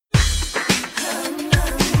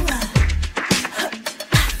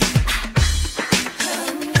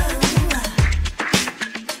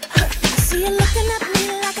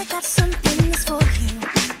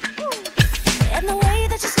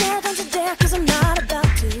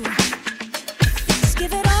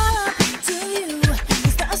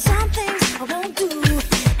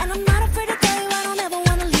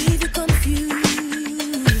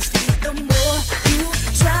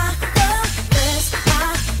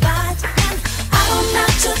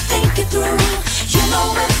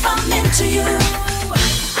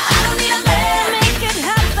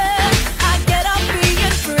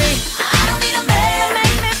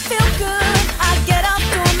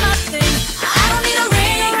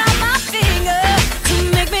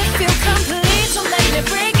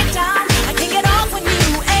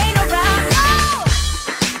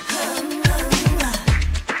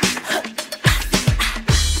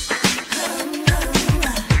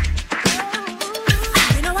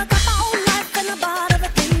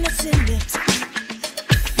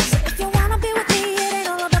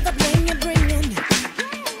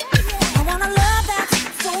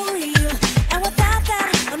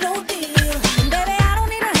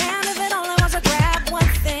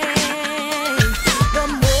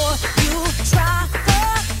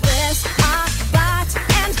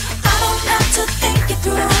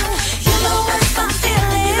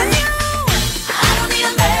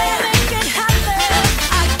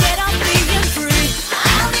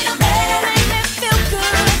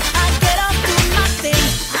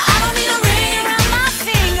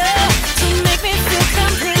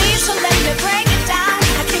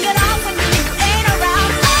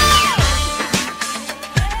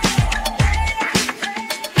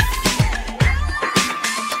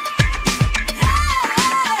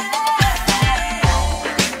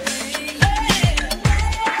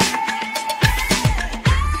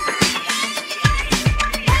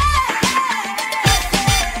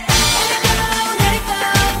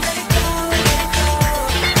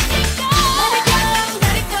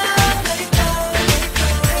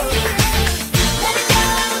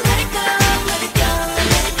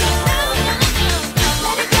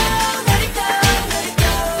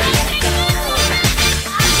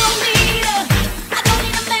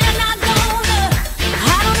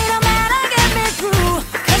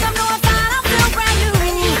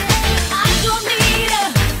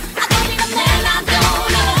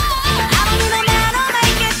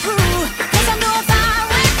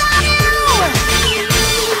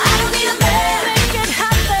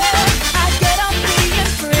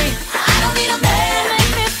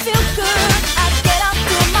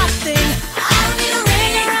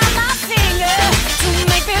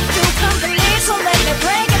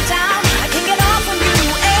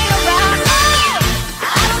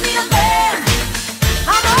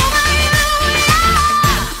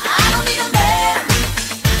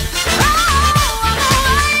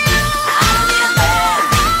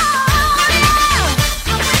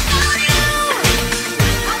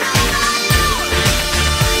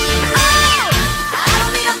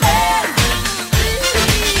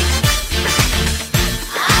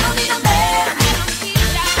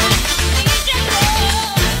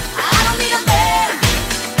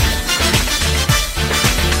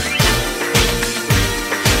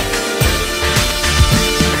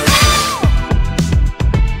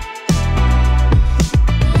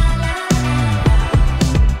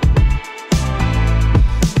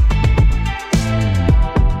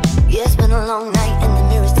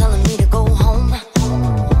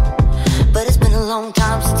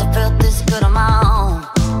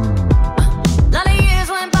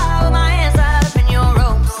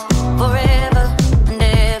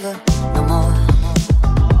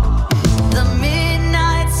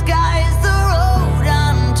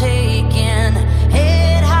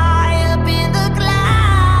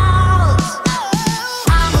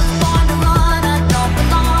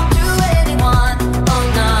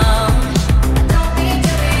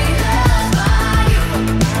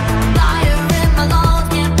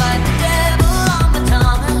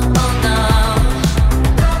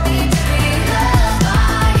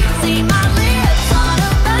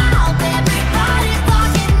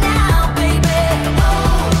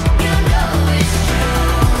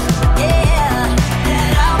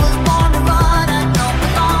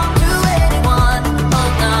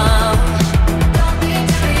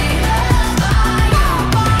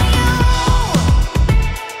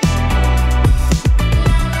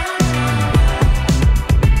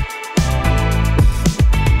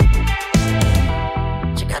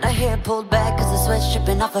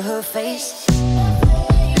dripping off of her face.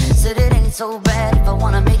 Said it ain't so bad if I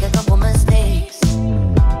wanna make a couple mistakes.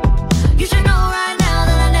 You should know right now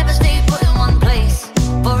that I never stay put in one place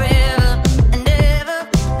forever and ever,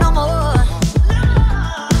 no more.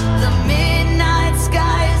 The midnight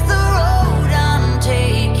sky is the road I'm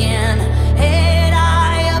taking, head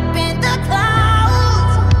high up in the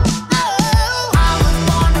clouds. Oh, I was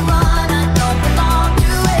born to run, I don't belong to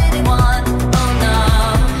anyone. Oh no,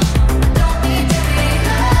 don't need to be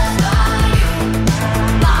loved by you.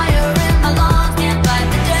 Fire in my lungs, can't fight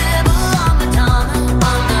the devil on my tongue.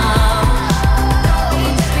 Oh no, don't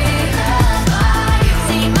need to be loved by you.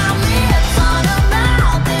 See my lips on a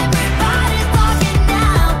mouth, everybody's talking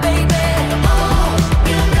now, baby. Oh,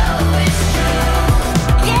 you know it's true,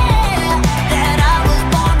 yeah, that I was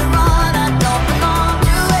born to run, I don't belong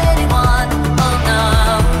to anyone. Oh no,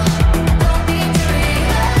 don't need to be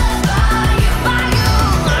loved by you, by you.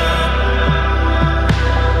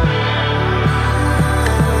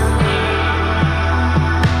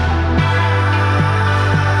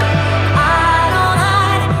 I don't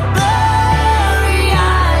hide blurry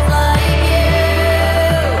eyes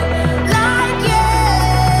like you.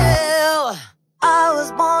 I was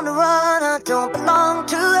born to run, I don't belong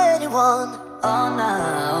to anyone. Oh no,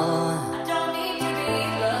 I don't need to be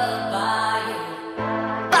loved by you.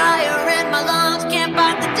 Fire in my lungs, can't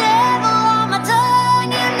fight the devil on my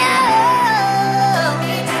tongue, you know. Don't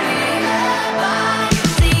need to be loved by you.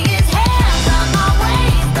 See his hands on my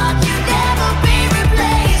waist, thought you'd never be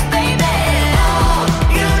replaced, baby. Oh,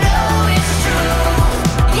 you know it's true,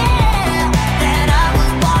 yeah, that I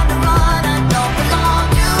was born to run, I don't belong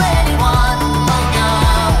to anyone. Oh no,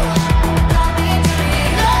 don't need to be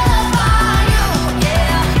loved by you,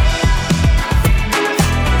 yeah.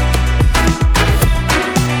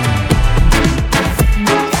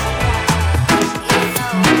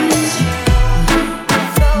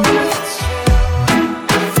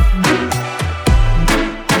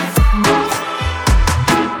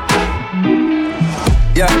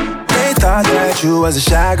 Yeah, they thought that you was a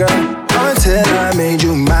shy girl until I made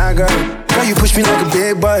you my girl. Girl, you pushed me like a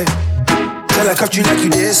big boy till I cuffed you like you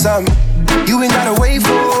did something. You ain't gotta wait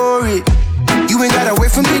for it. You ain't gotta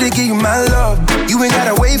wait for me to give you my love. You ain't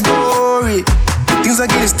gotta wait for it. Things are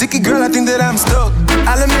getting sticky, girl, I think that I'm stuck.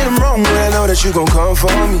 I'll admit I'm wrong when I know that you gon' come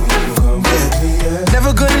for me. Yeah.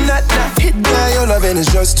 Never gonna not hit that. Your loving is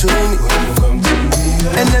just to me.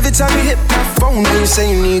 And every time you hit my phone, then you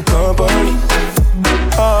say you need company.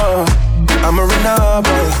 Oh, I'ma run up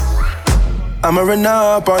on you. I'ma run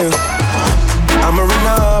up on you. I'ma run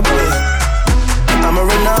up on you. I'ma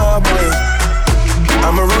run up on you.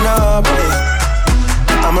 I'ma run up on you.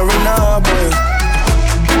 I'ma run up on you.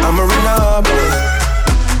 I'ma run up on you.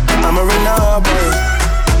 I'ma run up on you.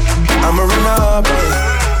 I'ma run up on you.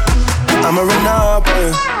 I'ma run up on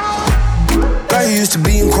you. Girl, you used to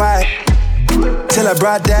being quiet till I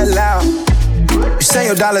brought that loud. You say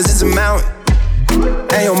your dollars is a mountain,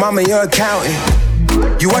 and your mama your accountant.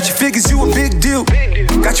 You watch your figures, you a big deal.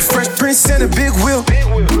 Got your Fresh Prince and a big wheel.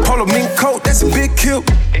 Polo mink coat, that's a big kill.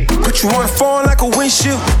 Put you on a phone like a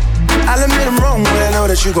windshield. I'll admit I'm wrong when I know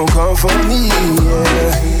that you gon' come for me,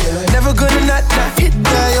 yeah. Never gonna not hit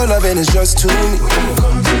that. Your loving is just to me.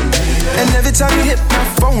 And every time you hit my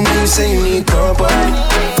phone, then you say you need company.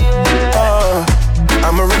 Oh,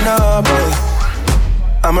 I'ma run up on you.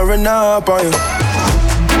 I'ma run up on you.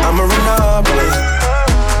 I'ma run up on you.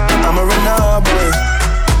 I'ma run up on you.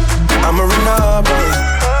 I'ma run up on you.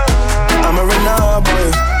 I'ma run up on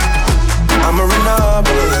you. I'ma run up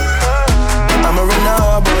on you. I'ma run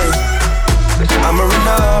up on you. I'ma run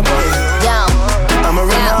up on you. I'ma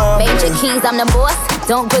run up on you. Major keys, I'm the boss.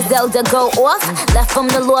 Don't Griselda go off? Left from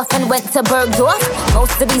the loft and went to Bergdorf.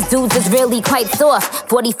 Most of these dudes is really quite soft.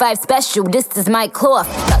 45 special, this is my cloth.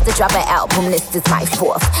 About to drop an album, this is my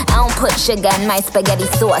fourth. I don't put sugar in my spaghetti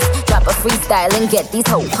sauce. Drop a freestyle and get these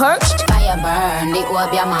hoes perched. Fire burn, the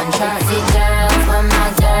up your man church. See girls, when my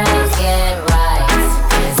girls get right.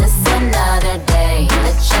 'Cause it's another day.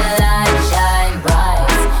 Let your light shine bright.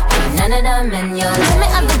 Ain't none of them in your life. Trim me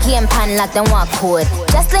up the game pan like them walk code.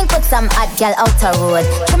 Just link with some hot gal out the road.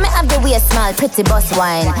 Trim me up the waist small, pretty boss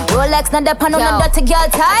wine. Rolex, not the pan on the dirty girl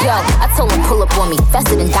tie. Yo, I told him pull up on me,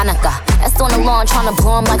 faster than Danica. That's on the lawn tryna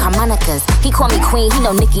blow him like harmonicas. He call me queen, he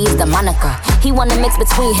know Nicki is the moniker. He wanna mix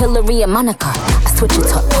between Hillary and Monica. I switch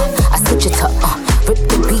it up, I switch it up. Rip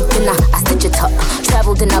the beat, then I stitch it up.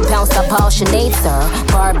 Traveled and I bounced up all Sinead, sir.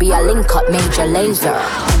 Barbie, I link up Major Lazer.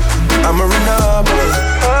 I'ma run up on you.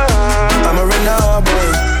 I'ma run up on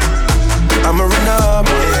you. I'ma run up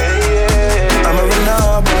on you. I'ma run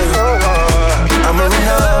up on you. I'ma run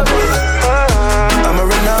up on you. I'ma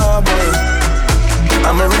run up on you.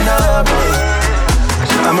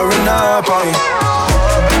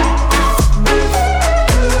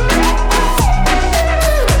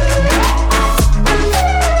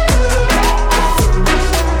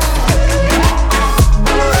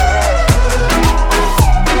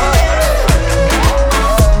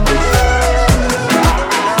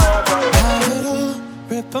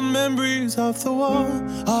 the memories of the war.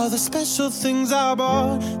 All the special things I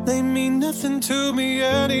bought, they mean nothing to me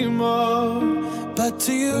anymore. But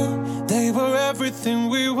to you, they were everything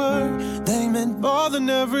we were. They meant more than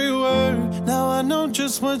every word. Now I know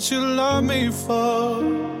just what you love me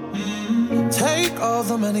for. Take all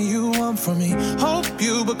the money you want from me. Hope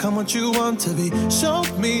you become what you want to be. Show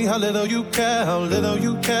me how little you care, how little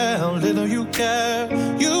you care, how little you care.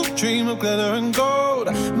 You dream of glitter and gold.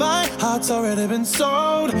 My heart's already been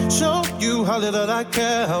sold. Show you how little I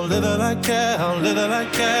care, how little I care, how little I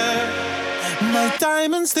care. My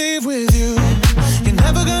diamonds leave with you. You're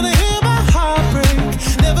never gonna hear my heart break.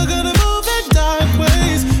 Never gonna move in dark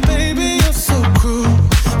ways. Baby, you're so cruel.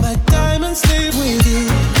 My diamonds leave with you.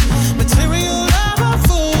 Material never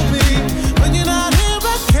fooled me. When you're not here,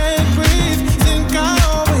 I can't breathe. Think I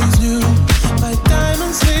always knew. My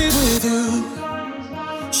diamonds leave with you.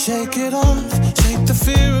 Shake it off, shake the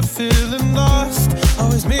fear of feeling lost.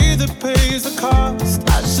 Always me that pays the cost.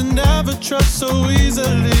 I should never trust so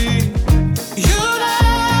easily. You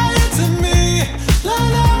lied to me,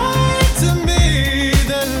 lied to me.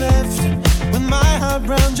 Then left with my heart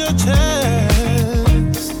round your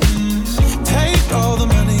chest. Take all the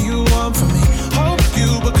money you want from me. Hope you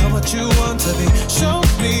become what you want to be. Show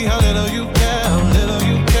me how little you care, how little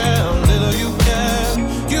you care, how little you care.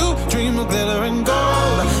 You dream of glitter and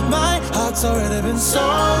gold. My heart's already been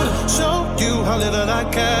sold. Show you how little I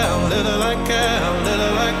care, how little I care, how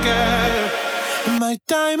little I care. My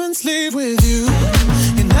diamonds leave with you.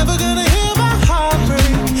 You're never gonna hear my heart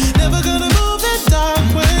break. Never gonna move in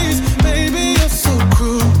dark ways. Baby, you're so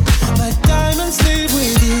cruel. My diamonds leave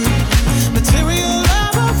with you. Material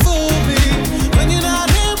never fooled me. When you're not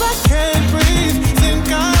here, I can't breathe. Think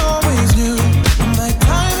I always knew. My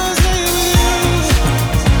diamonds leave with you.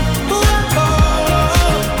 Ooh, oh, oh,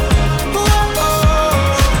 oh, oh.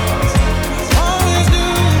 Always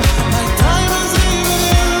knew. My diamonds leave with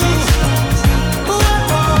you. Ooh, oh,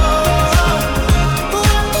 oh,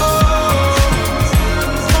 oh, oh.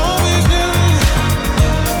 Always knew.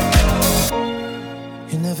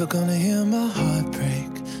 You're never gonna hear my heart break.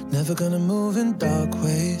 Never gonna move in dark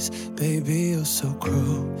ways. Baby, you're so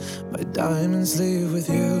cruel. My diamonds leave with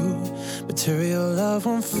you. Material love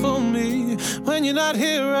won't fool me. When you're not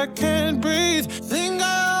here, I can't breathe. Think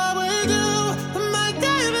I always do. My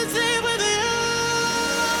diamonds leave with you.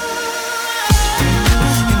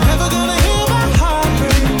 You're never gonna hear my heart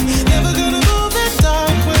break. Never gonna move in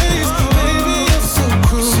dark ways. Baby, you're so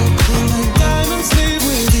cruel. My diamonds leave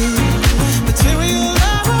with you. Material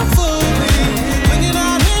love won't fool me. When you're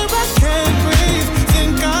not here, I can't breathe.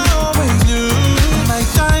 Think I always knew. My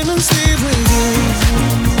diamonds leave with you.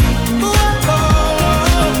 Ooh, oh, oh,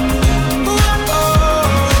 oh, oh.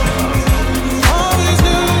 Always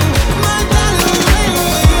knew. My diamonds leave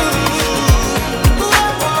with you. Ooh,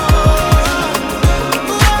 oh, oh,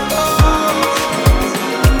 oh, oh.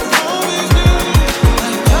 Always knew.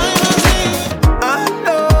 My diamonds leave. I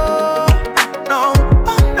know, no, I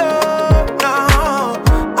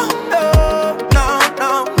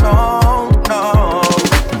know, no, no.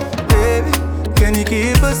 Baby, can you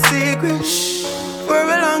keep a secret for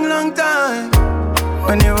a long, long time?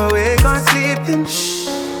 When you're awake or sleeping,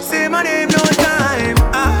 say my name no time.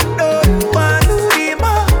 I know you want to be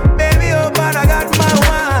my baby, oh, but I got my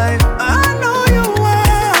wife. I know you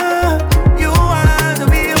want to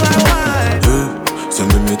be my wife. So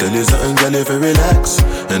let me tell you something, girl, if you relax.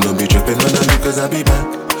 And don't be tripping on me, cause I'll be back.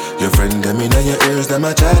 Your friend, them in your ears, them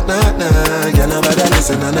a chat, nah, nah. Girl, nobody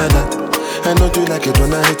listen, none of that. And don't you like it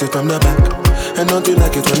when I hit it from the back? And don't you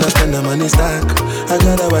like it when I spend the money stack? I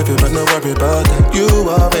got a wife, but no worry about that. You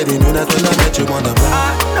already knew that when I met you on the block.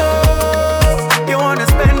 I know you wanna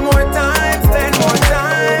spend more time, spend more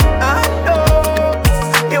time. I know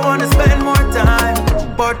you wanna spend more time.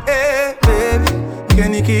 But hey, baby,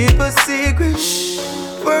 can you keep a secret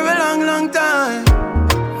for a long, long time?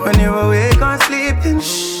 When you're awake or sleeping,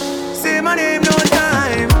 say my name no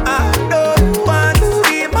time. I know you want to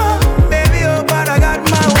be my baby, oh, but I got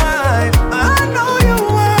my wife. I know you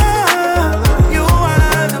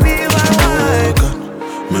want to be my wife. Oh God,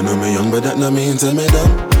 me know me young, but that not mean tell me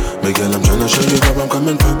dumb. Me girl, I'm tryna show you where I'm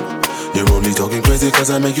coming from. You're only talking crazy cause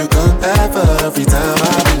I make you come every time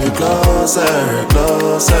I bring you closer,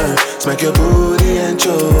 closer. Smack your booty and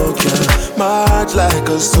choke ya. March like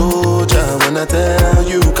a soldier when I tell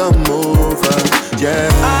you come over, yeah.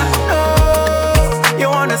 I know you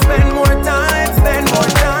wanna spend more time, spend more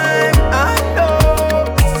time. I know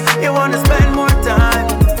you wanna spend more time.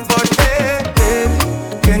 But hey, baby,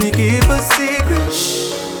 can you keep a secret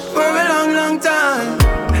for a long, long time?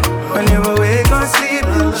 When you're awake or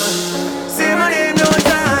sleeping, say my name no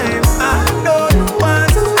time. I know you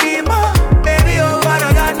want to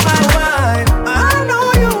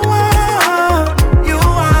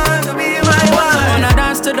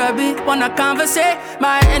never say.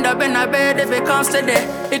 Might end up in a bed if it comes to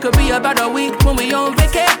that. It could be about a week when we on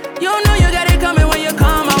vacay. You know you got it coming when you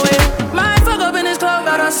come my way. Might fuck up in this club,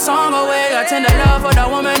 got a song away. I tend to love for the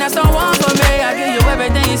woman that's the one for me. I give you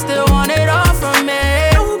everything, you still want it all from me.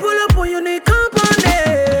 Don't pull up when you need company.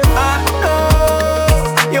 I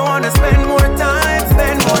know you wanna spend more time,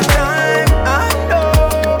 spend more time. I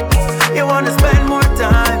know you wanna spend more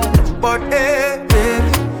time, but hey,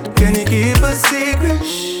 baby, can you keep a secret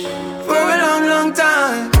for a long, long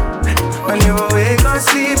time? When you're awake or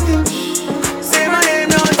sleeping, say my name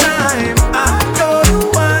no time. I know you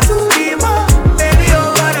want to be my baby,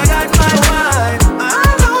 oh but I got my wife. I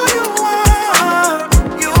know you want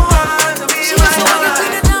to be She my used to wake up wife. to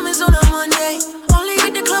the diamonds on a Monday. Only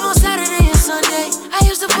hit the club on Saturday and Sunday. I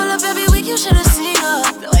used to pull up every week, you should've seen her.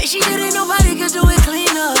 The way she did it, nobody could do it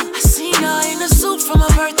cleaner. I seen her in a suit for my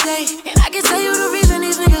birthday, and I can tell you the reason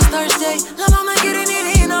these niggas thirsty. La mama getting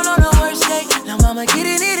it in on the worst day. La mama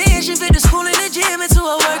getting it in, she fit the school and the gym into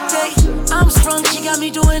a work day. I'm sprung, she got me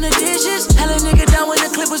doing the dishes. Hella nigga down when the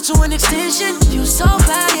clip was to an extension. You so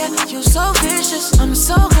bad, yeah, you so vicious. I'm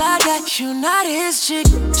so glad that you not his chick.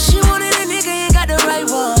 She wanted a nigga, ain't got the right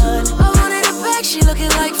one. I wanted a bag, she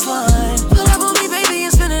looking like fun. Pull up on me, baby,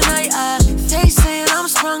 and spend the night. They saying I'm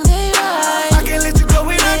sprung, they right. I can't let you go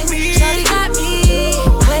without me. Shawty got me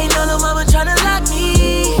waiting on the mama tryna lock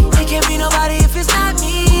me. It can't be nobody if it's not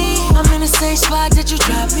me. I'm in the same spot that you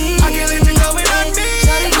dropped me. I can't let you go without me.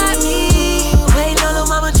 Shawty got me waiting on the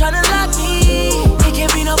mama tryna lock me. It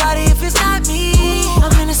can't be nobody if it's not me.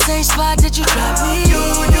 I'm in the same spot that you dropped me.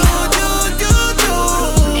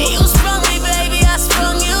 And you sprung me, baby, I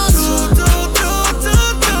sprung you too.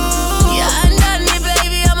 Yeah, undone me,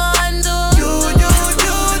 baby, I'm a undo.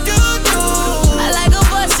 I like a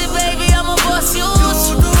bossy, baby, I'm a boss you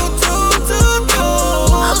too.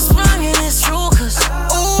 I'm sprung and it's true, cause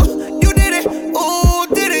Ooh, you did it. Ooh,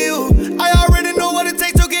 did it you? I already know what it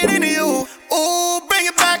takes to get into you. Ooh, bring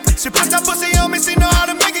it back. She put that pussy on me, she know how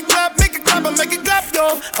to make it clap, I make it clap,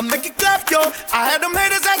 yo. I make it clap, yo. I had them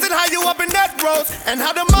haters asking how you up in that road, and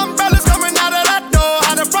how them umbrellas coming out of that door,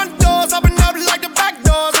 how the front doors open up like the back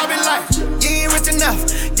doors. I be like, you ain't rich enough.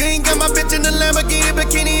 You ain't got my bitch in the Lamborghini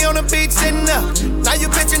bikini on the beach sitting up. Now you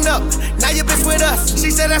bitching up, now you bitch with us. She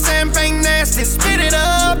said that champagne nasty, spit it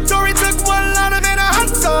up. Tori took one line of it, a hot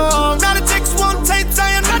song. Now the chicks won't tape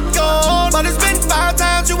saying not gone, but it's been 5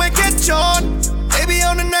 times you ain't get on. Baby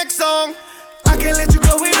on the next song, I can't let you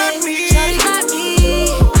go without me. Shawty got me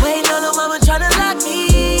waiting on the mama tryna lock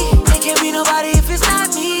me. It can't be nobody if it's not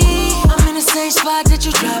me. I'm in the same spot that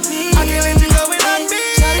you dropped me. I can't let you go without me.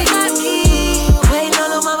 Shawty got me waiting on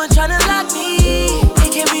the mama tryna lock me.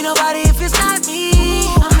 It can't be nobody if it's not me.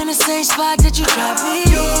 I'm in the same spot that you dropped me.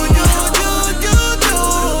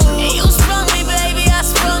 And you sprung me, baby, I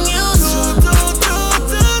sprung you too.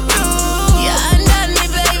 Yeah, undone me,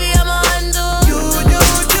 baby, I'm a undo.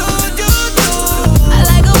 I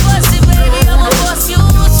like a bossy, baby, I'm a boss you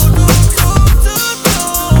too.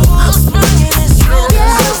 I'm sprung and it's true. You're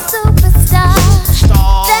a superstar.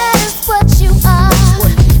 That is what you are.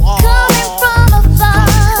 Coming from afar,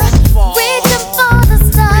 reaching for the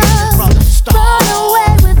stars. Run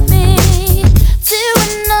away with me to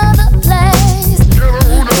another place.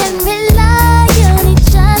 Can rely on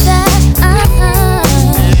each other.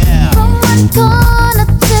 From one corner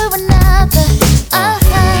to another.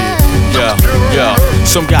 Yeah.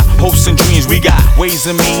 Some got hopes and dreams, we got ways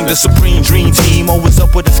and mean. The supreme dream team, always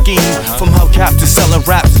up with a scheme. From hubcap to selling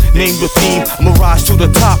raps, name your theme. Mirage to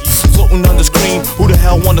the top, floating on the screen. Who the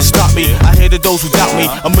hell wanna stop me? I hated those who doubt me.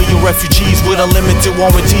 A million refugees with unlimited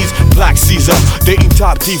warranties. Black Caesar, dating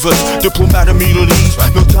top divas. Diplomat of Middle East,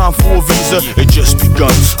 no time for a visa. It just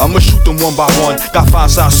begun. I'ma shoot them one by one. Got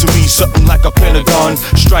 5 sides to me, something like a pentagon.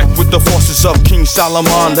 Strike with the forces of King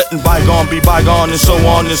Solomon, letting bygone be bygone, and so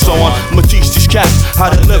on and so on. I'ma teach these cats how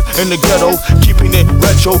to live in the ghetto, keeping it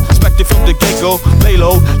retro, expected from the get-go. Lay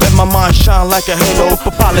low, let my mind shine like a halo.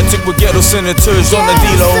 For politics with ghetto senators on the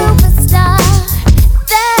D-Lo. Superstar,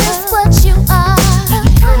 that is what you are.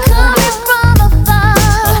 Coming from afar,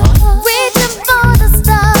 reaching for the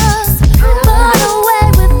stars. Run away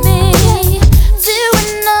with me to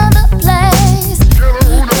another place.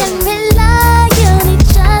 Can rely on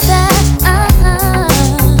each other.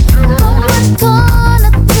 From one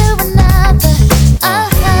corner to another.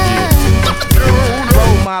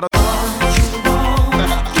 Role model.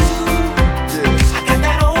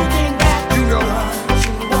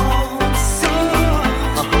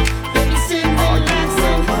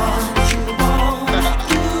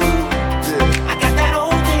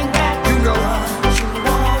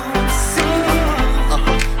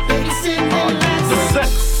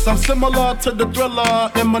 similar to the Thriller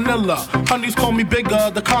in Manila. Honeys call me bigger,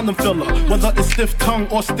 the condom filler. Whether it's stiff tongue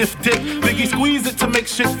or stiff dick, Biggie squeeze it to make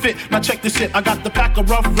shit fit. Now check this shit, I got the pack of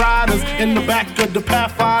Rough Riders in the back of the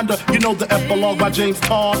Pathfinder. You know the epilogue by James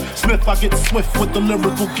Todd Smith. I get swift with the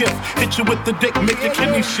lyrical gift. Hit you with the dick, make your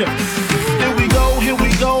kidney shift. Here we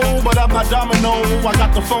go, but I'm not domino. I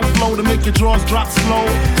got the funk flow to make your drawers drop slow.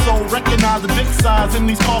 So recognize the dick size in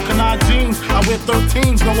these Calcanine jeans. I wear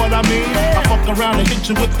 13s, know what I mean? I fuck around and hit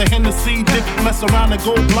you with the Hennessy dick. Mess around and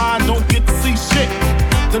go blind, don't get to see shit.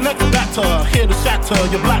 The next batter, here to shatter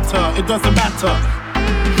your blatter, it doesn't matter.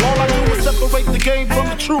 All I do is separate the game from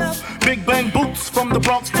the truth. Big bang boots from the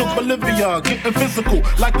Bronx to Bolivia. Getting physical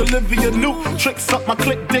like Olivia Newt. Tricks up my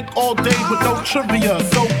click dick all day with no trivia.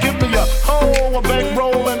 So give me a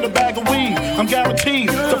bankroll and a bag of weed. I'm guaranteed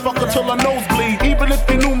to fuck until her nose bleed. Even if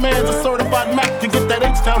your new man's a certified Mac to get that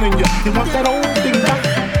H-Town in you. You want that old thing back?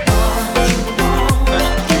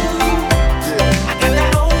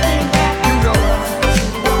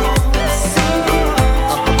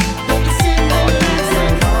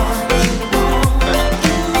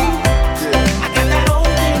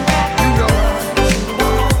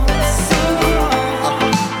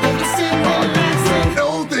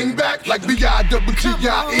 Like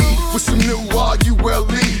B-I-double-G-I-E with some new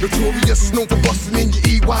R-U-L-E. Notorious, known for busting in your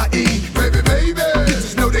E-Y-E. Baby, baby,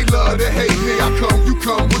 bitches know they love to hate me. How come you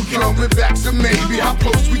come, we're coming back, so maybe how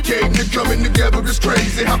close we came to coming together is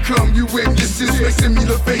crazy. How come you witnesses make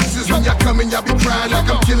similar faces when y'all come and y'all be crying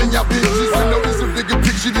like I'm killing y'all bitches? I know there's a bigger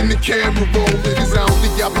picture than the camera rolling, cause I don't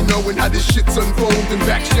think y'all be knowing how this shit's unfolding.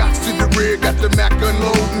 Back shots to the rear, got the Mac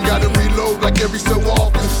unloading, gotta reload like every so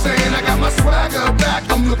often. Saying I got my swagger back,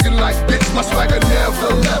 I'm looking like bitch, my swagger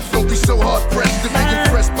never left. Don't be so hard pressed to be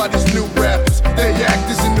impressed by these new rappers. They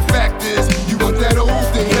actors and the fact is, you want that old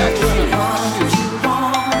thing back.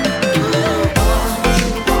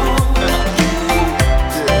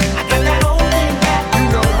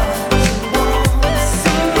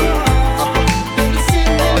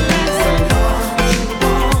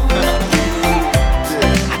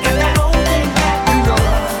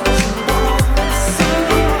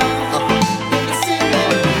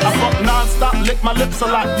 My lips a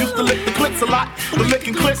lot, used to lick the clips a lot, but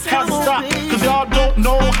licking clips has to stop. Cause y'all don't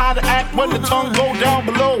know how to act when the tongue go down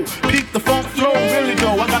below. Peep the funk flow, really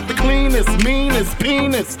though. I got the cleanest, meanest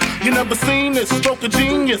penis. You never seen this, stroke of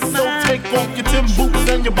genius. So take off your Tim boots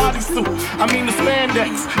and your bodysuit. I mean the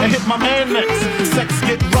spandex, and hit my man next. Sex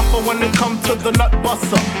get rougher when it comes to the nut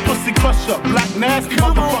buster. Pussy crusher, black nasty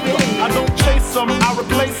motherfucker. I don't chase them, I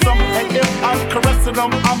replace them. And if I'm caressing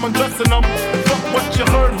them, I'm undressing them. Fuck what you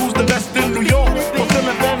heard, who's the best in New York?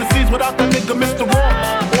 Fulfilling fantasies without that nigga Mr.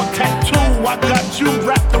 Raw. Or tattoo, I got you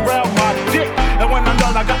wrapped around my dick. And when I'm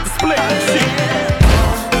done, I got the split. Shit.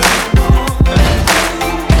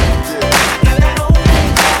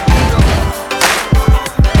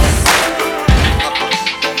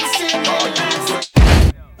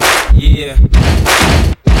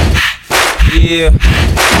 Yeah.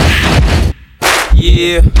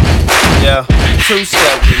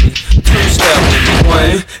 Two-step with me.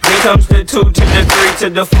 One, here comes the 2 to the 3 to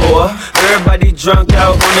the 4. Everybody drunk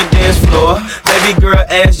out on the dance floor. Baby girl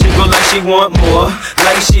ass jiggle like she want more.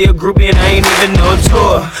 Like she a groupie and I ain't even no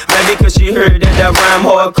tour. Maybe cause she heard that I rhyme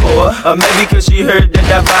hardcore. Or maybe cause she heard that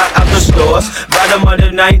I buy out the stores. Bottom of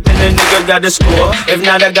the ninth and the nigga got the score. If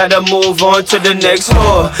not, I gotta move on to the next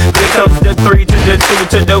whore. Here comes the 3 to the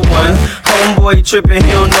 2 to the 1. Homeboy trippin',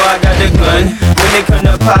 he don't know I got the gun. When they come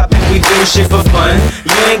to poppin', we do shit for fun.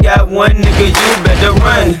 You ain't got one nigga, you better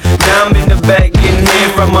run. Now I'm in the back getting in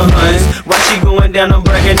from my huns. While she going down, I'm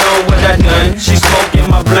bragging on what I done. She smoking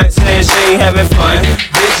my blunt, saying she ain't having fun.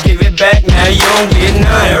 Bitch, give it back, now you don't get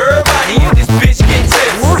none. Everybody in this bitch get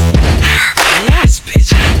tips. Everybody in this bitch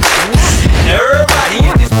get tips. Everybody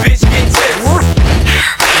in this bitch get tips.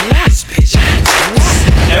 Everybody in this bitch get tips.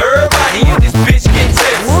 Everybody in this bitch get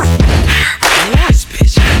tips.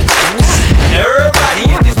 Everybody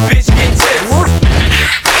in this bitch get tips. Everybody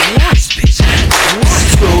in this bitch get tips.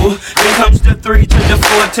 Then comes the 3 to the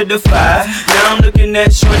 4 to the 5. Now I'm looking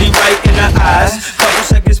at shorty right in the eyes. Couple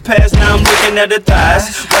seconds pass, now I'm looking at her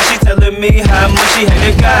thighs. While she telling me how much she had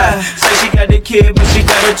a guy. Say she got the kid, but she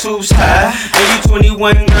got her tubes high. And you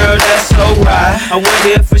 21, girl, that's so right. I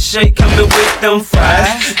wonder if a shake coming with them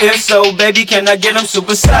fries. If so, baby, can I get them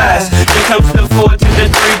supersized? Then comes the 4 to the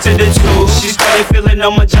 3 to the 2. She started feeling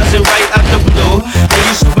on my Johnson right out the blue. And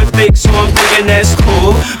you super thick, so I'm thinking that's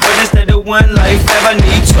cool. But instead of one life, I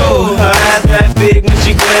need two. Her eyes that big when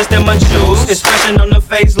she glanced at my jewels. Expression on her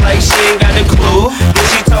face like she ain't got a clue. Then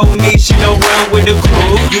she told me she don't run with the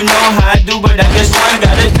crew. You know how I do, but I guess one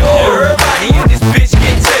gotta do. Everybody in this bitch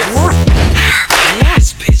get tips.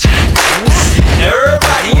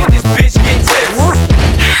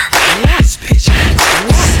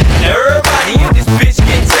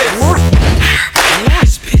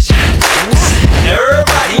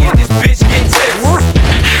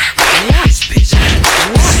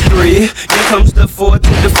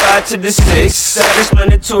 to the 6.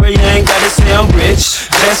 Self-explanatory, I ain't gotta say I'm rich.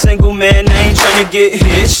 Just single man, I ain't tryna get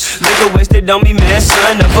hitched. Liquor wasted on me, man,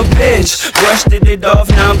 son of a bitch. Brushed it off,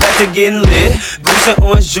 now I'm back to getting lit. Goose and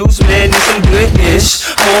orange juice, man, it's some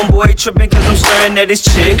good-ish. Homeboy tripping cause I'm staring at his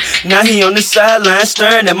chick. Now he on the sideline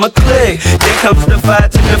staring at my click. Then comes the 5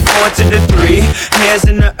 to the 4 to the 3. Hands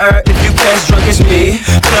in the earth, if you catch drunk, it's me.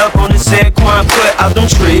 Club on the set, Quan put out them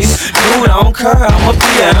trees. Dude, I don't care, I'm a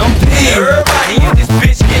PMP. Everybody in this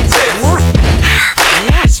bitch get tips. Everybody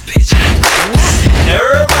in this bitch get tips.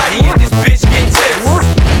 Everybody in this bitch get tips.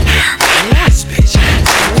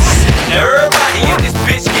 Everybody in this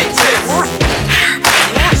bitch get tips.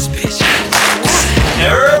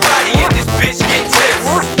 Everybody in this bitch get tips.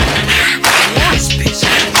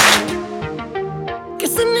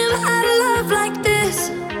 Guess I never had a love like this.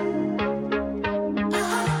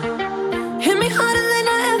 Hit me harder than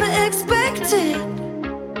I ever expected.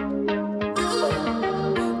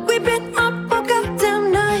 We've been up all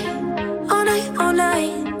goddamn night, all night, all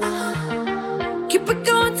night. Keep it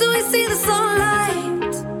going till we see the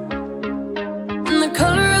sunlight. And the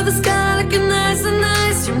color of the sky looking nice and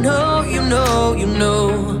nice. You know, you know, you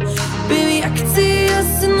know. Baby, I can see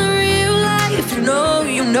us in the real life. You know,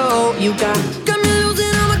 you know, you got me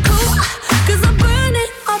losing all my cool. Cause I'm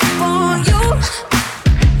burning up on you.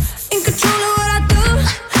 In control of what I do.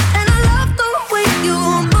 And I love the way you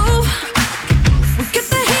move. We get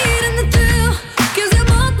the heat and the thrill. Gives you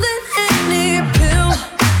more than any pill.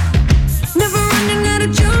 Never running out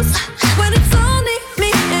of juice. When it's only me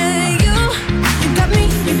and you. You got me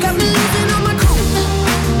losing all my cool.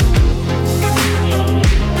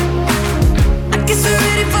 I guess we're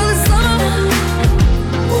ready for the summer.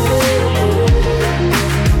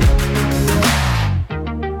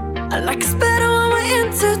 I like us better when we're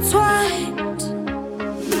intertwined.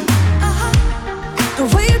 The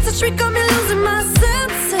way you touch me got me losing my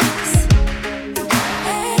senses.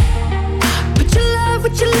 Put your love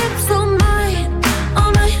with your lips on mine,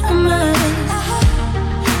 all mine, all mine.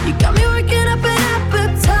 You got me working up an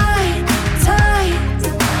appetite, tight.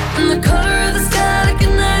 And the color of the sky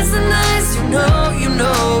looking nice and nice. You know, you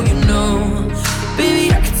know, you know. Baby,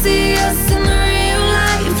 I can see us in the real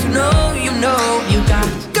life. You know, you know, you got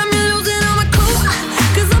me losing all my cool.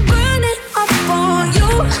 Cause I'm burning up on you.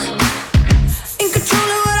 In control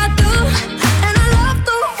of what I do. And I love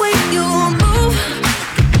the way you move.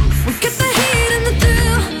 We get the heat and the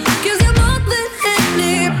thrill. Gives you more than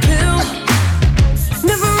any pill.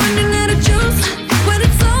 Never running out of juice. When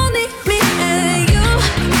it's only me and you.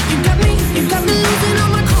 You got me losing all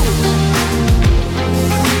my cool.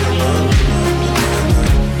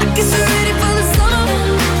 I guess we're ready for the summer.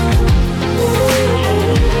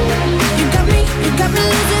 You got me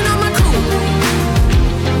losing all my cool.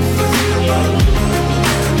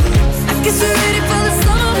 I guess we're ready for the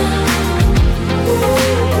summer.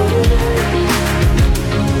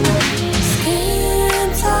 Skin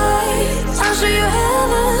tight, I'll show you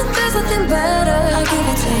heaven. There's nothing better. I'll give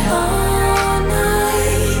it to you all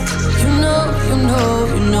night. You know, you know,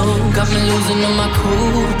 you know. Got me losing on my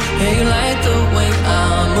cool. Yeah, you like the way I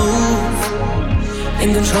move. In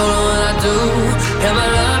control of what I do. Yeah, my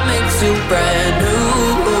love makes you brand new.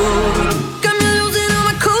 Got me losing on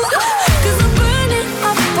my cool. Cause I'm burning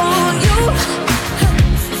up on you.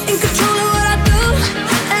 In control of what I do.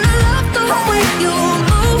 And I love the way you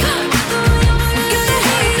move. Get the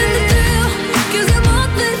heat and the thrill. Gives you more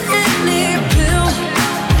than any pill.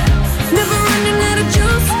 Never running out of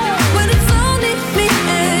juice. When it's only me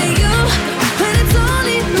and you. When it's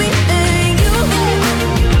only me and you.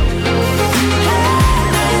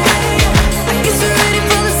 I guess we're ready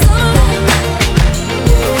for the summer.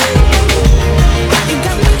 You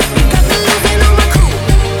got me losing all my cool.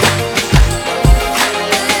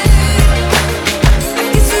 I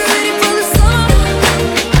guess we're ready for the summer.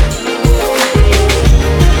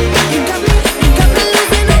 You got me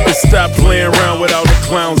losing all my Stop playing around with all the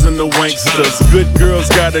clowns and the wanksters. Good girls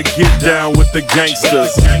gotta get down with the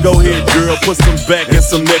gangsters. Go ahead, girl, put some back and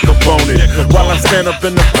some neck up on it. While I stand up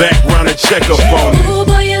in the background and check up on it. Ooh,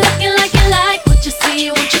 boy, you're looking like you like what you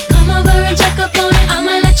see. Won't you come over and check up on it?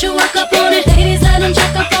 I'ma let you work up on it. Ladies, let him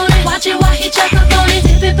check up on it. Watch it while he check up on it.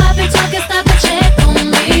 Dip it, pop it, talk it, stop and check on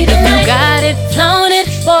me tonight. You got it, flown it,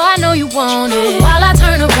 boy, I know you want it. While I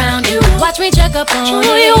turn around, you watch me check up on it.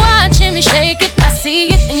 Ooh, you watching me shake it, I see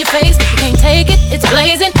it in your face, but you can't take it, it's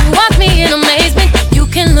blazing. You watch me in amazement, you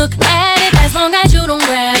can look at it as long as you don't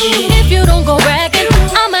grab it. If you don't go bragging,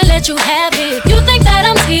 I'ma let you have it. You think that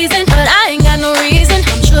I'm teasing, but I ain't got no reason.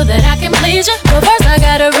 I'm sure that I can please you, but first I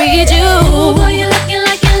gotta read you. Ooh, boy, you're looking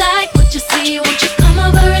like you like what you see. Won't you come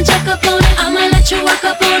over and check up on it? I'ma let you work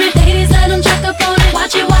up on it. Ladies, let him check up on it.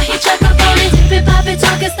 Watch it while he check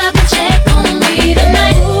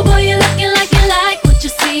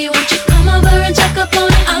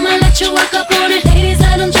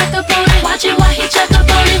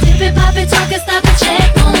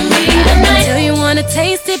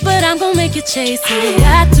it, but I'm gon' make you chase it.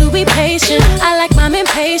 Got to be patient, I like mine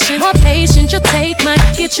impatient. More patient, your take might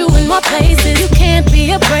get you in more places. You can't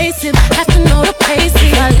be abrasive, have to know the pace.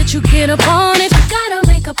 If I let you get up on it, you gotta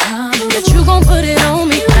make a promise that you gon' put it on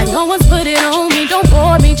me, like no one's put it on me. Don't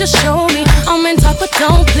bore me, just show me. I'm in talk, but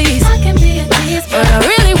don't please. I can be a tease, but I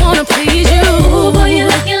really wanna please you. Ooh, boy, you're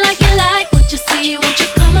looking like you like what you see. Won't you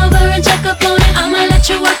come over and check up on it? I'ma let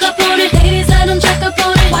you work up on it. Ladies, let him check up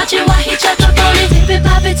on it. Watch it while he check up on it. Dip it,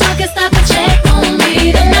 pop it, talk it, stop it, check on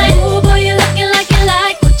me tonight. Ooh, boy, you're looking like you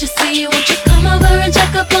like what you see. Won't you come over and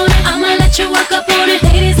check up on it? I'ma let you work up on it.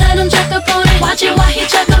 Ladies, let him check up on it. Watch it while he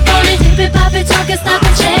check up on it. Dip it, pop it, talk it, stop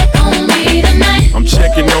it, check on me tonight. I'm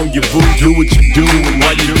checking on your boo, do what you do. And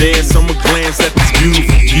while you dance, I'ma glance at this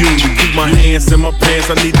beautiful view. Keep my hands in my pants,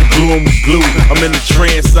 I need to glue 'em with glue. I'm in a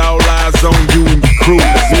trance, all eyes on you and your crew.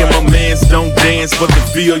 Me and my mans don't dance, but the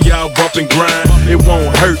feel y'all bump and grind. It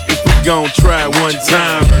won't hurt if we gon' try it one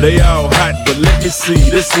time. They all hot, but let me see,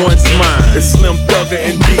 this one's mine. It's Slim Thugger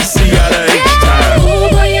and DC out of H-Time. Ooh,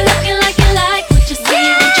 boy, you're looking like you like what you see.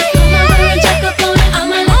 Won't you come over and check up on it?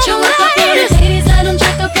 I'ma let you work up on it. Ladies, let him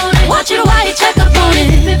check up on it. Watch it while he check up on it.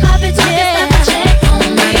 Dip it, pop it, talk it, stop it, check on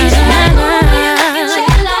me tonight. Ooh, boy, you're looking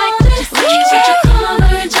like you like what you see. Won't you come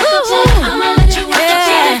over and check up on it? I'ma let you work up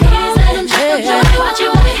on it. Ladies, let him check up on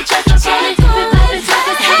it. Watch it while he check up on it. Dip it, pop it, talk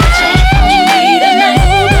it, stop it, check on me tonight.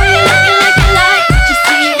 Ooh, boy, you're looking like you like what you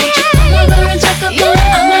see. Won't you come over and check up on it?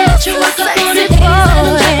 I'ma let you work up on it. Ladies, let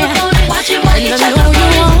him check up on it. Watch it while he check up on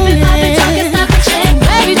it. Dip it, pop it, talk it, stop it, check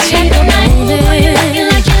on me tonight. Ooh, boy, you're looking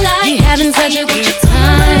like you like what you having such a good time.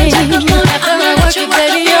 After I work it,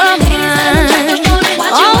 baby, you're mine.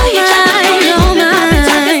 All mine,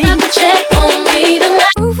 check on me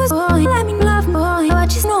tonight. Rufus boy, let me love boy,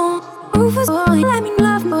 what you know. Rufus boy, let me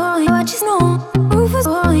love boy, what you know. Rufus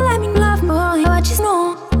boy, let me love boy, what you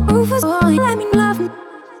know. Rufus boy, let me love.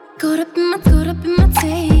 Caught up in my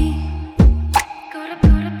tape. Caught up in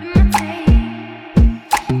my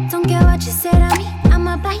tape. Don't care what you said to me,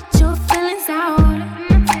 I'ma bite your feelings out.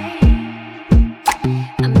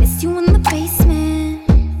 I miss you in the basement.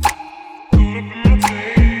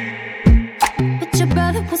 But your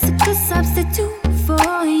brother was a good substitute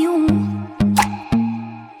for you.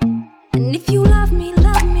 And if you love me,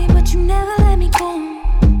 but you never let me go.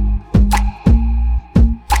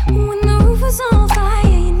 When the roof was on fire,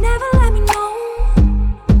 you never let me know.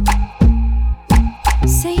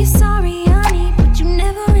 Say you're sorry, honey, but you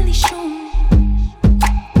never really show.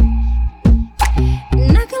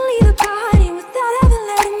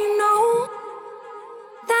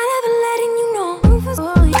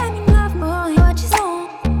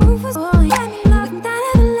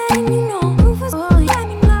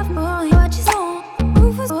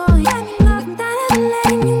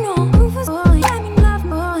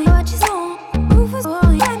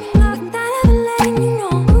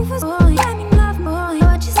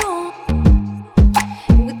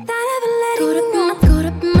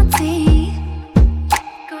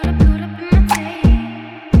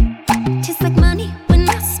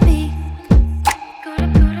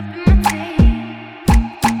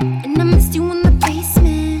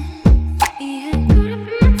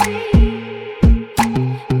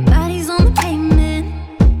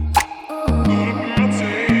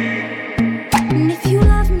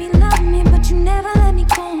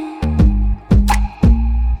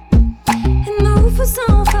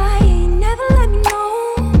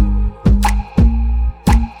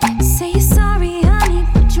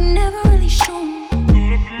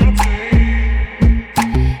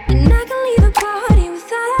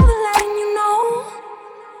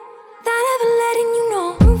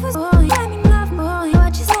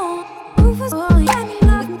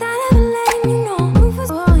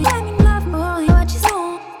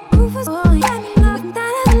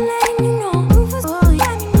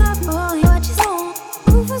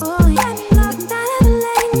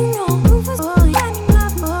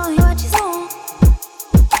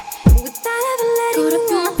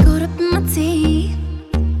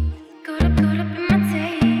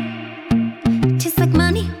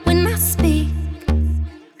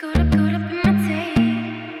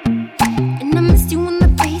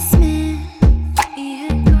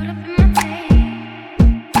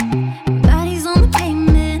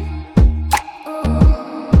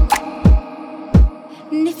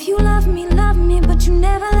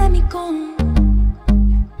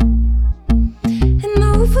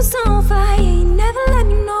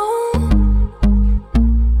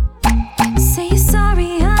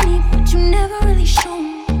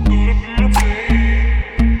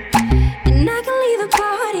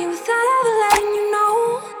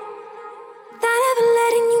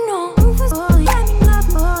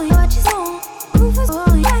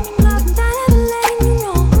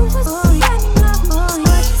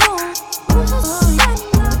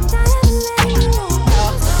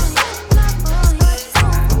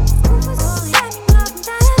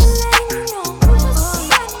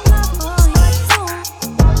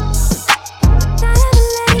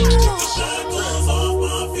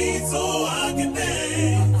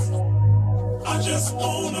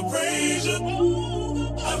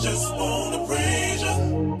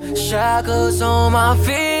 Shackles on my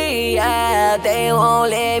feet, yeah, they won't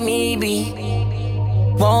let me be.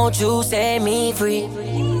 Won't you set me free?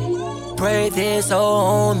 Break this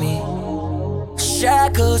on me.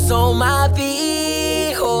 Shackles on my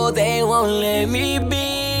feet, oh, they won't let me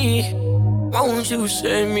be. Won't you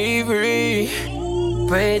set me free?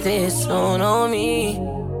 Break this on me.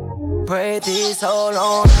 Break this hold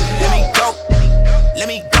on. Let me go. Let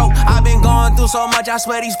me go. I've been going through so much, I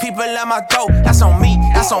swear these people at my throat. That's on me,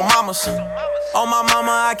 that's on mamas. On my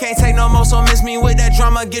mama, I can't take no more, so miss me with that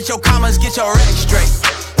drama. Get your commas, get your rec straight.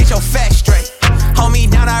 Get your facts straight. Hold me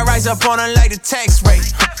down, I rise up on her like the tax rate.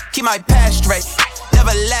 Keep my past straight,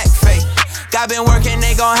 never lack faith. God been working,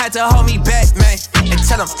 they gon' have to hold me back, man. And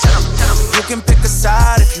tell them, you can pick a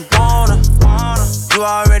side if you wanna. You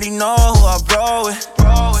already know who I roll with.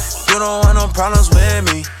 You don't want no problems with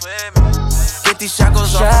me. Get these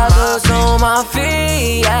shackles on my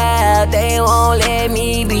feet, yeah, they won't let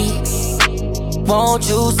me be. Won't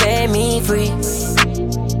you set me free?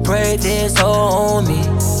 Break this on me.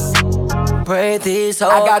 Break this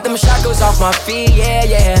hold. I got them shackles off my feet, yeah,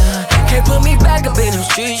 yeah. Can't put me back up in them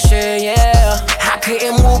streets, yeah, yeah. I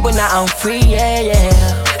couldn't move, but now I'm free, yeah,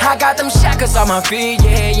 yeah. I got them shackles on my feet,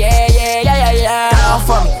 yeah, yeah, yeah, yeah, yeah.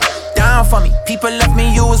 Down for me. People left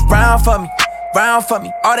me, you was brown for me. Brown for me.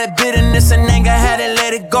 All that bitterness and anger, had to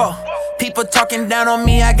let it go. People talking down on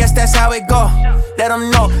me, I guess that's how it go. Let them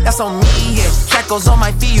know, that's on me, yeah. Shackles on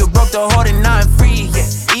my feet, you broke the heart and now I'm free, yeah.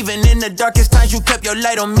 Even in the darkest times, you kept your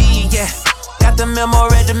light on me, yeah. Got the memo,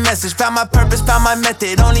 read the message. Found my purpose, found my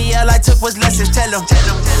method. Only L I took was lessons. Tell them,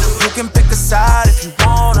 you can pick a side if you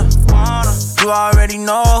wanna. You already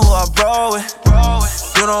know who I roll with.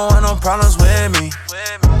 You don't want no problems with me.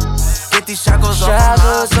 Get these shackles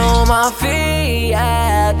on my feet,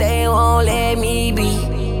 yeah, they won't let me be.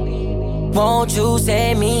 Won't you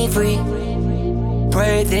set me free?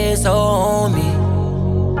 Break this on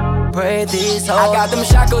me. Break this on me. I got them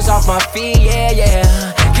shackles off my feet, yeah,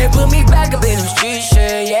 yeah. Can't put me back up in them streets,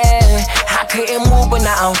 yeah, yeah. I couldn't move, but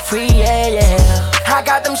now I'm free, yeah, yeah. I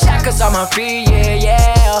got them shackles on my feet, yeah,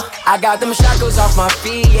 yeah. I got them shackles off my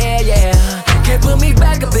feet, yeah, yeah. Can't put me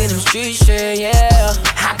back up in them streets, yeah, yeah.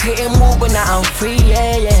 I couldn't move, but now I'm free,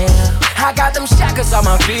 yeah, yeah. I got them shackles on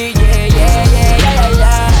my feet, yeah, yeah, yeah, yeah,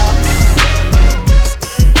 yeah.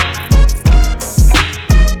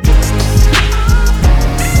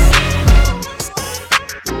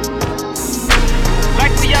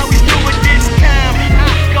 Like we always do at this time, I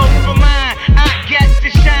go for mine, I got to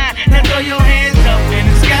shine. Now throw your hands up in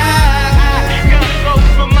the sky. I go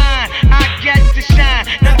for mine, I got to shine.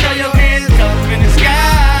 Now throw your hands up in the sky.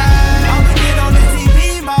 I'ma get on the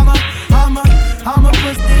TV, mama. I'ma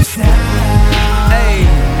push this down. Hey,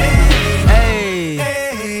 hey,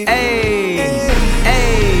 hey,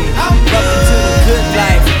 hey. Welcome to the good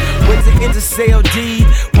life. With the InterCLD,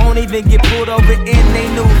 won't even get pulled over in they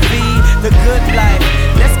new V. The good life,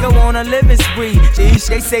 let's go on a living spree.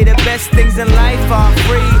 They say the best things in life are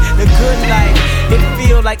free. The good life, it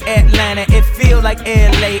feel like Atlanta, it feel like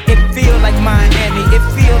LA, it feel like Miami, it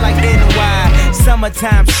feel like NY.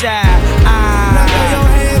 Summertime shy. Now throw your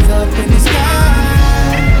hands up in the sky.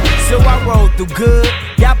 So I roll through good.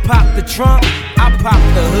 Y'all pop the trunk, I pop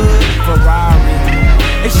the hood. Ferrari.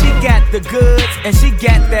 And she got the goods, and she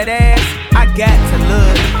got that ass. I got to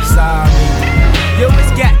look sorry. Yo,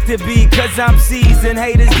 it's got to be, cause I'm seasoned.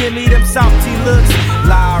 Haters give me them salty looks.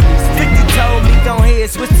 Lowry's 50 told me, go ahead,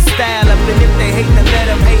 switch the style up. And if they hate, then let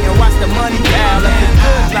them hate and watch the money pile up. The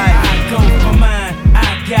good life, I go for mine,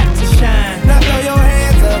 I got to shine. Now throw your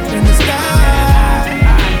hands up in the sky.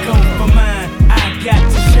 I go for mine, I got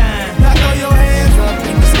to shine. Now throw your hands up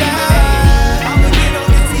in the sky. I'ma get on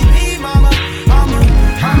the TV, mama.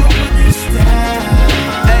 I'ma put this down.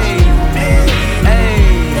 hey,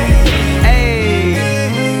 hey,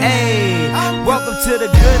 hey. Welcome to the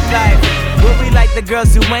good life. We'll be like the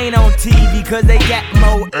girls who ain't on TV, cause they got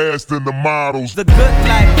more ass than the models. The good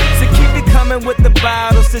life, so keep it coming with the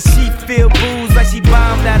bottles. So she feel booze like she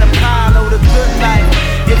bombed at Apollo. The good life,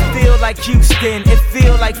 it feel like Houston, it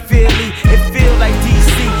feel like Philly, it feel like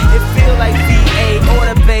DC, it feel like VA or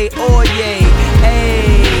the Bay or yay.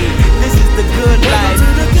 Hey, this is the good life.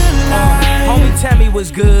 Homie, tell me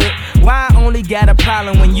what's good. Why I only got a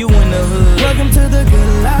problem when you in the hood? Welcome to the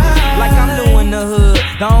good life. Like I'm doing the hood.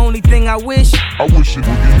 The only thing I wish it would be you.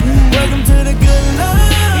 Welcome to the good life.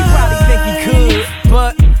 He probably think he could,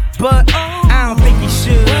 but I don't think he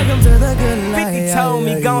should. Welcome to the good life. 50 told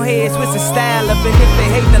me, go ahead, switch the style up. And if they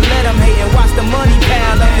hate, then let them hate and watch the money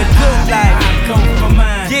pile up. The good life. I go for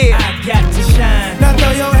mine, yeah. I got to shine. Now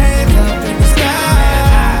throw your hands up in the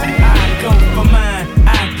sky. I go for mine,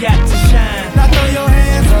 I got to shine. Now throw your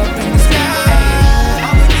hands up in the sky.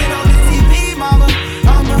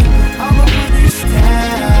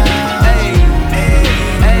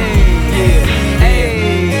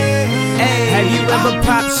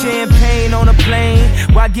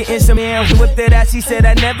 whipped it out, she said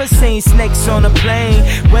I never seen snakes on a plane.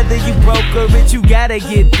 Whether you broke or rich, you gotta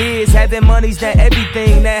get this. Having money's not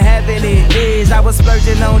everything, that having it is. I was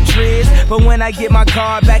splurging on trips, but when I get my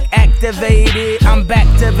car back activated, I'm back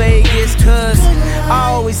to Vegas. Cause I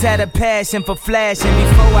always had a passion for flashing.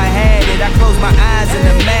 Before I had it, I closed my eyes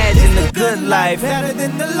and imagined the good life. Better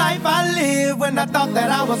than the life I lived when I thought that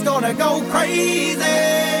I was gonna go crazy.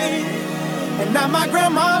 And now my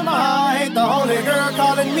grandmama ain't the only girl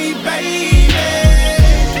calling me baby.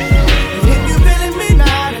 If you feeling me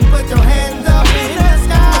now, then put your hands up in the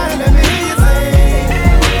sky and let me hear you say,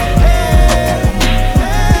 hey, hey,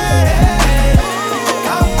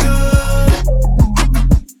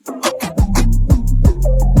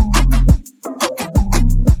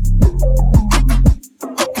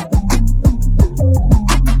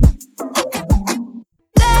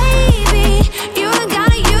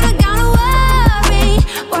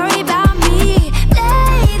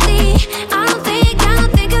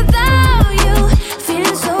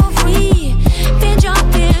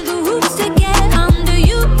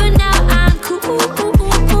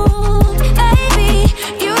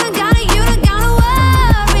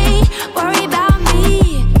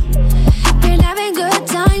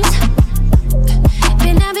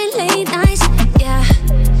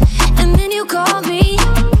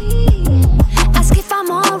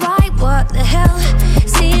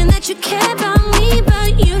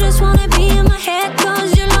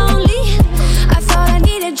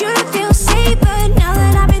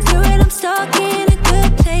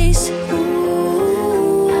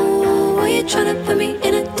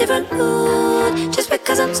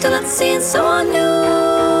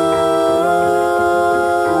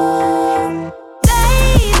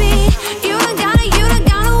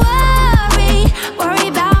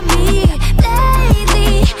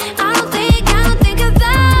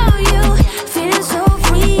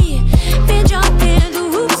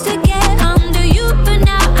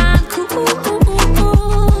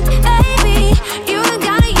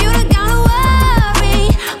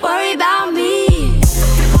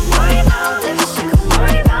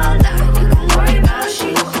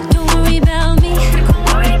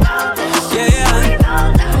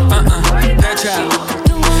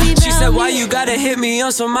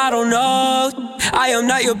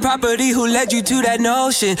 I'm property, who led you to that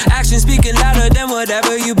notion? Action speaking louder than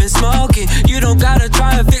whatever you've been smoking. You don't gotta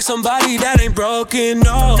try and fix somebody that ain't broken,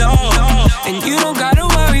 no, no, no. And you don't gotta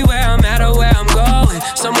worry where I'm at or where I'm going.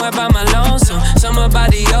 Somewhere by my lonesome, somewhere by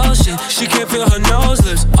the ocean. She can't feel her nose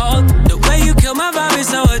lips. Oh, the way you kill my vibe is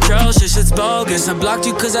so atrocious, it's bogus. I blocked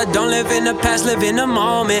you cause I don't live in the past, live in the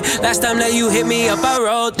moment. Last time that you hit me up, I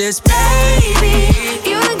wrote this. Baby,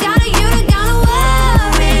 you don't gotta worry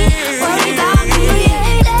about me.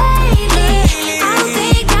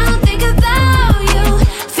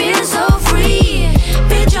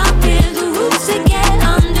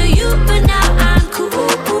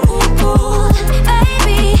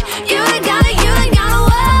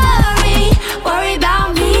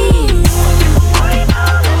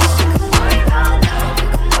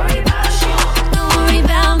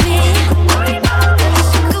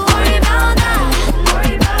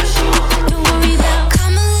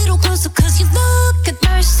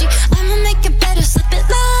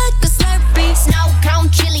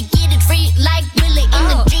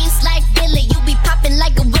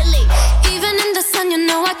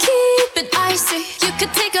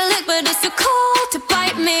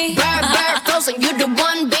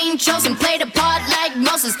 Chosen, played a part like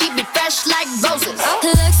Moses, keep it fresh like roses.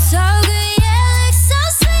 Looks so good, yeah, looks so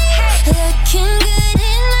sweet. Looking good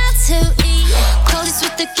enough to eat. Clothes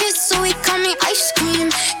with the kiss, so he call me ice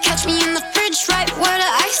cream. Catch me in the fridge, right where the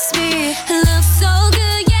ice be. Looks so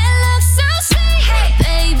good, yeah, looks so sweet.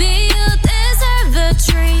 Baby, you deserve a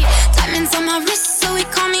treat. Diamonds on my wrist, so he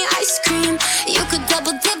call me ice cream. You could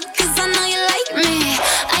double dip, cause I know you like me.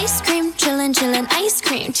 Ice cream, chillin', chillin', ice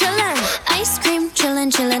cream, chillin'. Ice cream,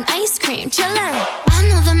 chillin', chillin', ice cream, chillin'. I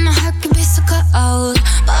know that my heart can be so cold,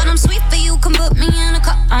 but I'm sweet for you, come put me in a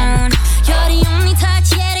cone. You're the only touch,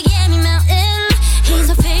 yeah, to get me melting. He's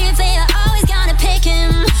a favorite, always gotta pick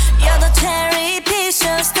him. You're the cherry piece, so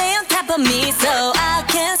stay on top of me, so I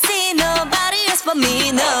can't see nobody else but me,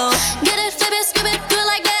 no. Get it, flip it, skip it, do it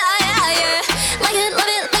like that, yeah, yeah. Like it, love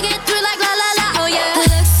it, like it, do it like la la la, oh yeah.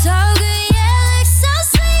 Looks so good, yeah, looks so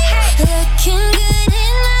sweet. Looking good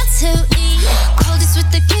enough to eat. Coldest with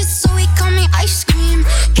the kiss, so he call me ice cream.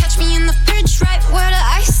 Catch me in the fridge, right where the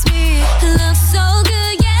ice be. Looks so good.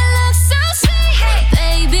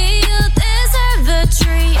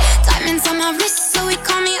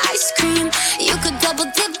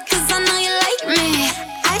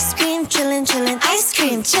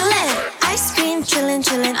 Ice cream, chillin',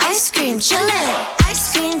 chillin', ice cream, chillin'.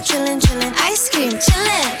 Ice cream, chillin', chillin', ice cream,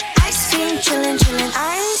 chillin'. Ice cream, chillin', chillin',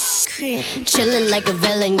 ice cream. Chillin' like a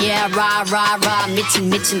villain, yeah, rah, rah, rah. 미친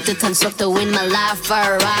듯한 속도 in my life,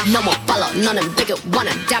 rah. No more follow, 너는 되게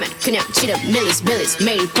원한 다면 그냥 치는 밀리스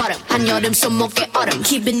매일 버릇. 한여름 손목에 얼음.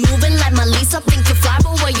 Keep it moving like my Lisa. Think you fly,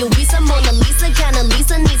 but where you visa? Mona Lisa, kinda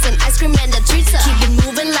Lisa needs an ice cream and a treat. Keep it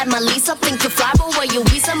moving like my Lisa. Think you fly, but where you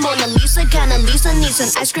visa? Mona Lisa, kinda Lisa needs an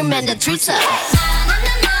ice cream and a treat.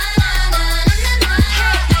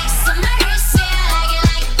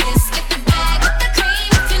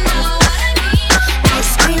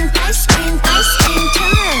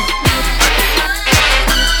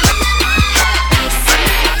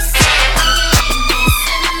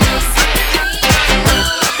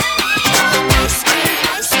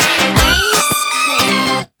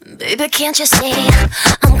 Baby, can't you see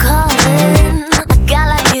I'm calling? A guy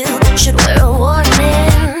like you should wear a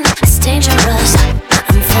warning. It's dangerous,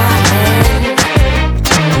 I'm falling.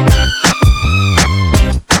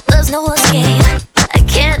 There's no escape, I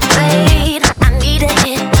can't wait. I need a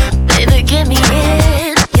hit, baby, give me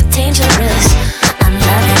it. You're dangerous, I'm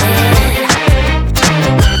loving it.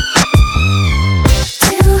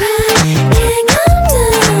 Too high, can't come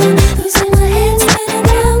down. Losing my head, spinning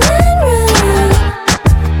round and round.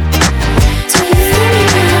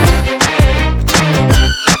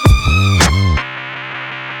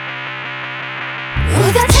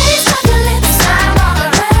 With a taste